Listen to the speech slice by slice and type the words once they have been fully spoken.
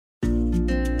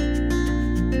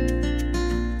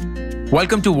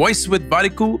Welcome to voice with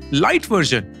Warikoo light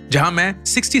version, जहां मैं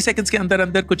 60 seconds के अंदर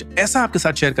अंदर कुछ ऐसा आपके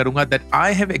साथ शेयर करूंगा that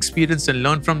I have experienced and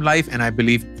learn from life and I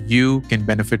believe you can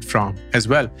benefit from as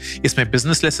well. इसमें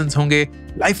बिजनेस लेसन्स होंगे,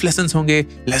 लाइफ लेसन्स होंगे,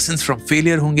 लेसन्स फ्रॉम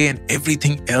फेलियर होंगे and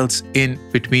everything else in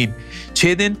between.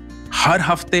 6 दिन हर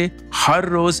हफ्ते, हर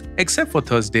रोज एक्सेप्ट फॉर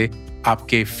थर्सडे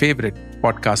आपके favourite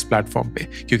podcast platform पे,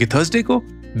 क्योंकि Thursday को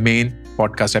मेन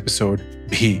पॉडकास्ट एपिसोड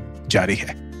भी जारी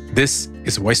है। This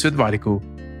is voice with Warikoo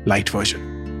Lite version.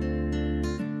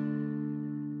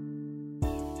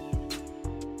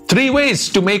 3 ways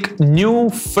to make new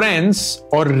friends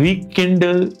or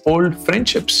rekindle old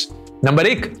friendships. Number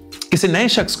 1, किसी नए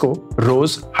शख्स को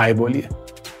रोज हाय बोलिए।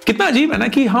 कितना अजीब है ना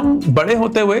कि हम बड़े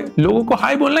होते हुए लोगों को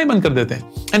हाय बोलना ही बंद कर देते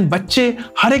हैं एंड बच्चे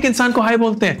हर एक इंसान को हाय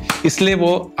बोलते हैं, इसलिए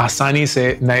वो आसानी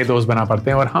से नए दोस्त बना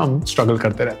पाते हैं और हम स्ट्रगल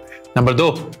करते रहते हैं। नंबर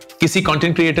 2, किसी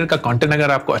कंटेंट क्रिएटर का कंटेंट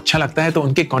अगर आपको अच्छा लगता है तो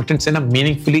उनके कंटेंट से ना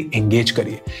मीनिंगफुली एंगेज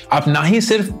करिए। आप ना ही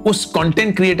सिर्फ उस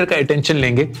कंटेंट क्रिएटर का अटेंशन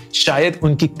लेंगे, शायद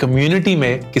उनकी कम्युनिटी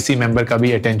में किसी मेंबर का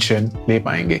भी अटेंशन ले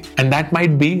पाएंगे and that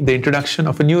might be the introduction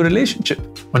of a new relationship.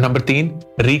 और number 3,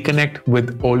 reconnect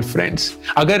with old friends.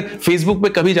 अगर फेसबुक पे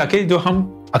कभी जाके, जो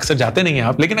हम अक्सर जाते नहीं हैं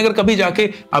आप, लेकिन अगर कभी जाके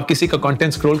आप किसी का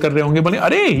कंटेंट स्क्रॉल कर रहे होंगे, बोले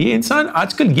अरे ये इंसान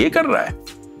आजकल ये कर रहा है,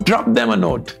 drop them a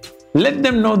note, let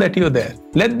them know that you're there,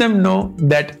 let them know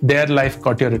that their life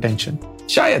caught your attention।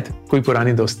 शायद कोई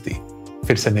पुरानी दोस्ती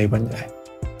फिर से नहीं बन जाए।